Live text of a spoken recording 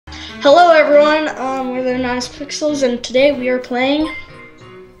Hello everyone, we're the Nice Pixels, and today we are playing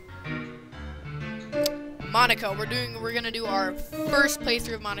Monaco. We're gonna do our first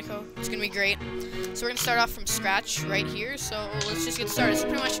playthrough of Monaco. It's gonna be great. So we're gonna start off from scratch right here. So let's just get started. So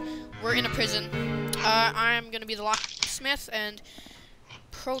pretty much we're in a prison. I'm gonna be the locksmith and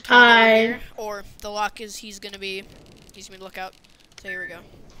Proton over here, or the lock is he's gonna be the lookout. So here we go.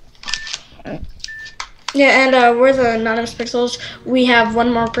 Yeah, and we're the Anonymous Pixels. We have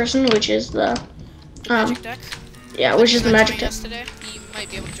one more person, which is the magic deck. Yeah, which is the magic deck. Today. He might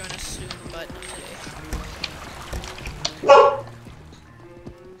be able to join us soon, but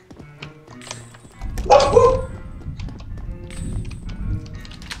not today.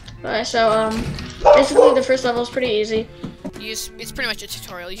 Alright, so basically the first level is pretty easy. It's pretty much a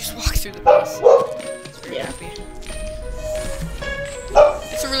tutorial. You just walk through the place. Yeah.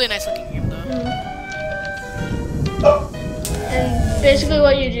 It's a really nice looking game, though. And basically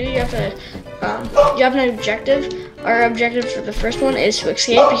what you do, you have an objective. Our objective for the first one is to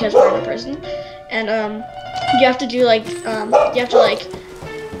escape because we're in a prison. And you have to do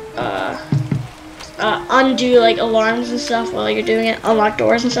undo like alarms and stuff while you're doing it, unlock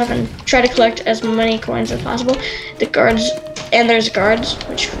doors and stuff, and try to collect as many coins as possible. There's guards,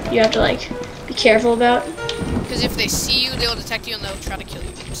 which you have to like be careful about. Because if they see you, they'll detect you and they'll try to kill you.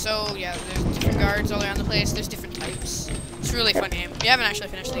 So yeah, there's different guards all around the place. There's different types. It's a really fun game. We haven't actually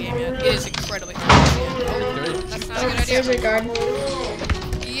finished the game yet. It is incredibly fun. Oh, that's not a good idea. There's a guard.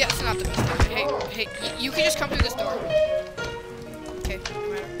 Yeah, it's not the best idea. Hey, you can just come through this door. Okay,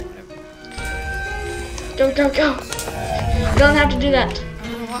 whatever. Go. You don't have to do that. I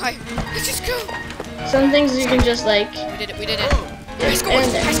don't know why. Let's just go. Some things you can just like. We did it. High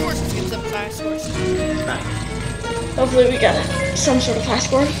scores. Let's get some high scores. Hopefully we got some sort of high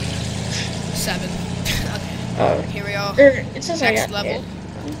score. 7. Okay. Here we are. It says Next I got level.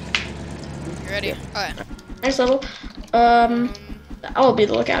 You ready? Alright. Next level. I'll be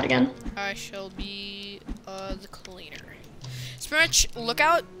the lookout again. I shall be the cleaner. It's pretty much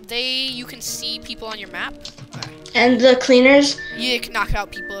lookout. You can see people on your map. Right. And the cleaners. You can knock out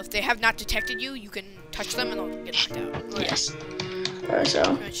people if they have not detected you. You can touch them and they'll get knocked out. Right. Yes. So.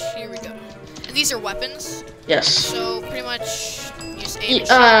 Pretty much, here we go. And these are weapons. Yes. So pretty much, you just aim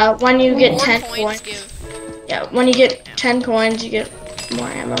when you get more 10 coins, when you get 10 coins, you get more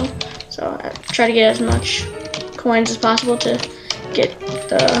ammo. So try to get as much coins as possible to get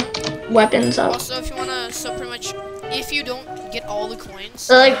the weapons up. Also, if you wanna, so pretty much, if you don't get all the coins,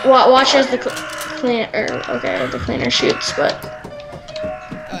 so like watch as the the cleaner shoots, but.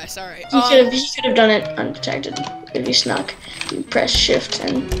 Sorry. He could have done it undetected if you snuck. You press shift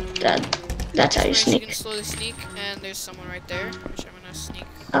and that's how you sneak. You can slowly sneak, and there's someone right there, which I'm gonna sneak.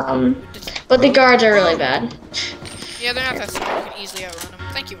 But the guards are really bad. Yeah, they're not that smart. You can easily outrun them.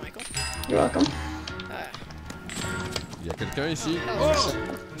 Thank you, Michael. You're welcome. Il y a quelqu'un ici.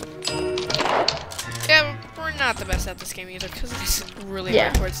 Yeah, we're not the best at this game either, because it's really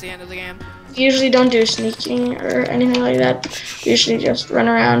hard towards the end of the game. We usually don't do sneaking or anything like that. We usually just run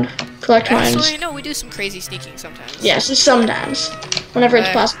around, collect coins. Actually, no, we do some crazy sneaking sometimes. Yes, sometimes. Whenever it's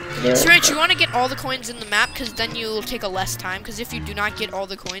possible to do it. So, Rich, you want to get all the coins in the map, because then you'll take a less time, because if you do not get all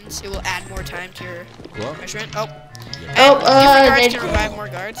the coins, it will add more time to your measurement. Different guards can revive more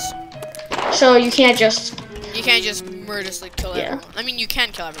guards. So you can't just... You can't just murderously kill everyone. I mean, you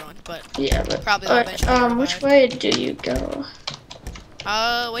can kill everyone, but probably eventually which way do you go?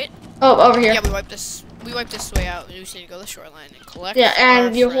 Wait. Oh, over here. Yeah, we wiped this way out. We just need to go to the shoreline and collect. Yeah,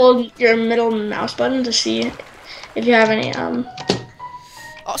 and you hold your middle mouse button to see if you have any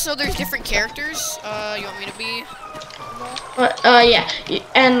Also, there's different characters. You want me to be? Yeah,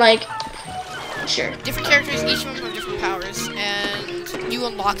 and like, sure. Different characters. Each of them have different powers, and you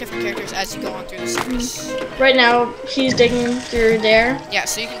unlock different characters as you go on through the series. Right now, he's digging through there. Yeah,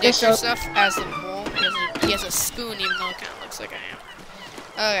 so you can dig through stuff as the mole. He has a spoon, even though it kind of looks like I am.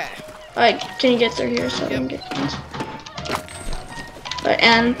 Okay. Alright, can you get through here so I can get things?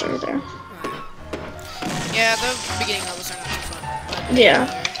 And through there. Yeah, the beginning levels are not too fun. But yeah,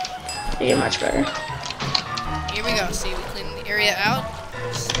 they get much better. Here we go. See, we clean the area out.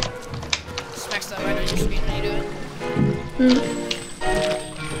 Smack that right on your screen when you do it.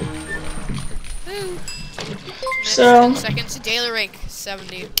 So 10 seconds. Daily rank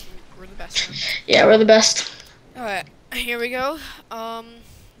 70. We're the best. Yeah, we're the best. Alright, here we go.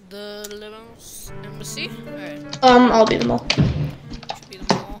 The Lebanese embassy. Alright. I'll be the mole. Should be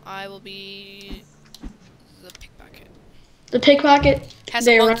the mole. I will be the pickpocket. The pickpocket.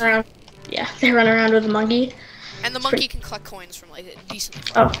 They run around. Yeah, they run around with a monkey. And the monkey can collect coins from like a decently.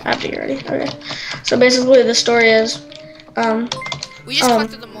 After you're ready. Okay. So basically, the story is, we just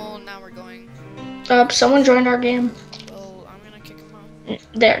collected them all, and now Someone joined our game. Well, I'm gonna kick him out.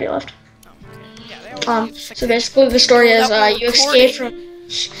 They already left. Oh, okay. Yeah, they always leave. So basically the story is you escape recording. from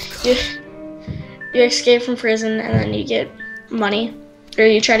you escape from prison and then you get money, or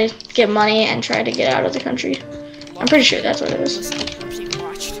you try to get money and try to get out of the country. I'm pretty sure that's what it is. Listen, we're being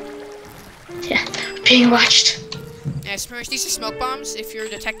watched. Yeah, being watched. Yeah, these are smoke bombs. If you're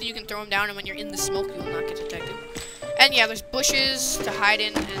detected, you can throw them down, and when you're in the smoke, you will not get detected. And yeah, there's bushes to hide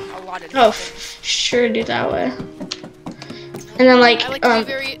in, and a lot of different things. Sure, do that way. And then like I like to be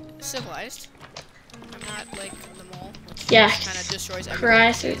very civilized. I'm not like the mole, which kind of destroys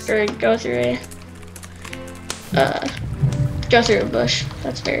everything. Go through a bush.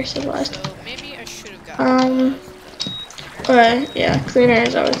 That's very civilized. So maybe I should have gotten. Okay, yeah, cleaner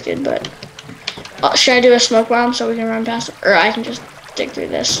is always good, but should I do a smoke bomb so we can run past it? Or I can just dig through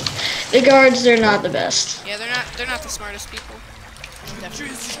this. The guards, they're not the best. Yeah, they're not the smartest people.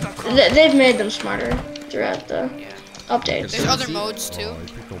 Definitely. They've made them smarter throughout the updates. There's other modes too.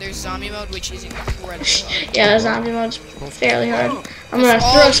 There's zombie mode, which is incredibly hard. Yeah, zombie mode's fairly hard. I'm gonna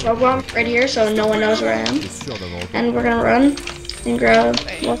throw a smoke bomb right here so no one knows where I am. And we're gonna run and grab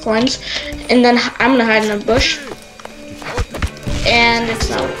more coins. And then I'm gonna hide in a bush. And it's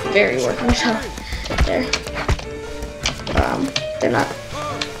not very working, so there. They're not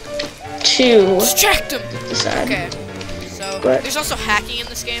too distract them. Decide. Okay. So there's also hacking in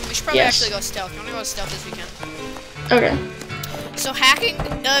this game. We should probably actually go stealth. I'm gonna go stealth as we can. Okay. So hacking,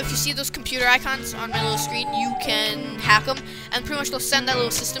 if you see those computer icons on my little screen, you can hack them, and pretty much they'll send that little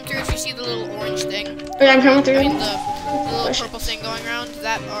system through. If you see the little orange thing, I'm coming through. I mean the little purple thing going around, those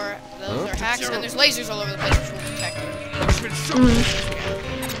are hacks, and there's lasers all over the place which will detect them.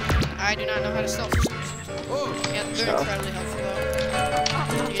 I do not know how to stealth for some reason. Yeah, they're incredibly helpful though.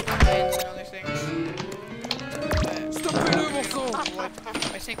 You get coins and other things.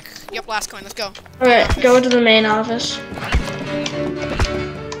 I think, yep, last coin, let's go. Alright, go to the main office. Okay,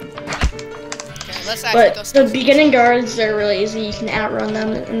 let's actually go stealth. The beginning guards, they're really easy. You can outrun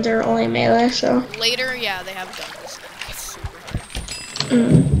them, and they're only melee, so. Later, yeah, they have guns. It's super hard.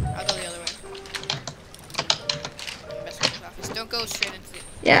 I'll go the other way. Best office. Don't go straight into the...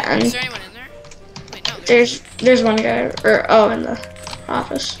 Yeah, and... Is there anyone in there? Wait, no. There's one guy, in the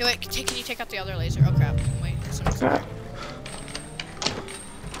office. Okay, wait, can you take out the other laser? Oh crap, wait, someone's there.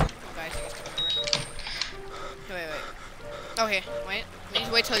 Okay, wait. We need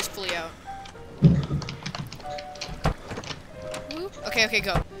to wait till he's fully out. Okay,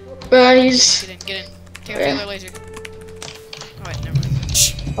 go. But he's... Get in. Take out the other laser. Oh wait, never mind.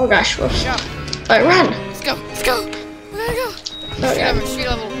 Shh. Oh gosh, whoops. Alright, run! Let's go! We gotta go! Street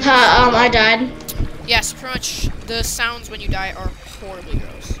level. I died. Yes, pretty much the sounds when you die are horribly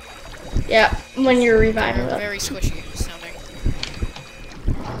gross. Yeah, when you're reviving them. Very squishy sounding.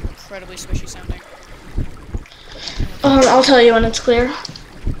 Incredibly squishy sounding. I'll tell you when it's clear.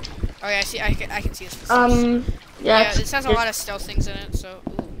 Oh yeah, I can see this. Yeah, this has a lot of stealth things in it, so.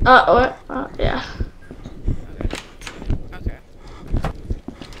 What? Yeah. Okay.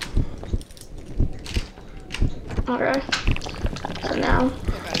 Alright. So now. Oh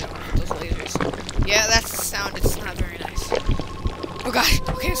god, I don't want those lasers. Yeah, that's the sound. It's not very nice. Oh god.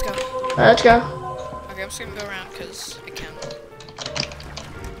 Okay, let's go. Let's go. Okay, I'm just gonna go around because I can.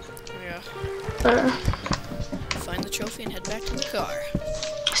 There we go. Find the trophy and head back to the car.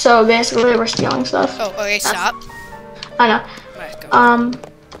 So basically, we're stealing stuff. Oh, okay, stop. I know. Right, go.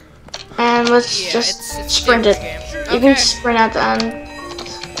 And let's just sprint it. You can sprint at the end.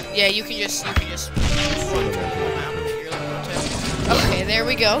 Yeah, you can just run through the map if you really want to. Okay, there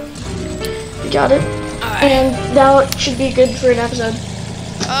we go. You got it. And now it should be good for an episode.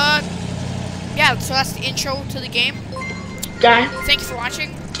 Yeah. So that's the intro to the game. Guy. Thank you for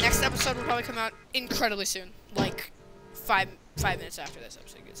watching. Next episode will probably come out incredibly soon, like 5 minutes after this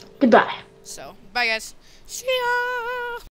episode gets up. Goodbye. So, bye guys. See ya.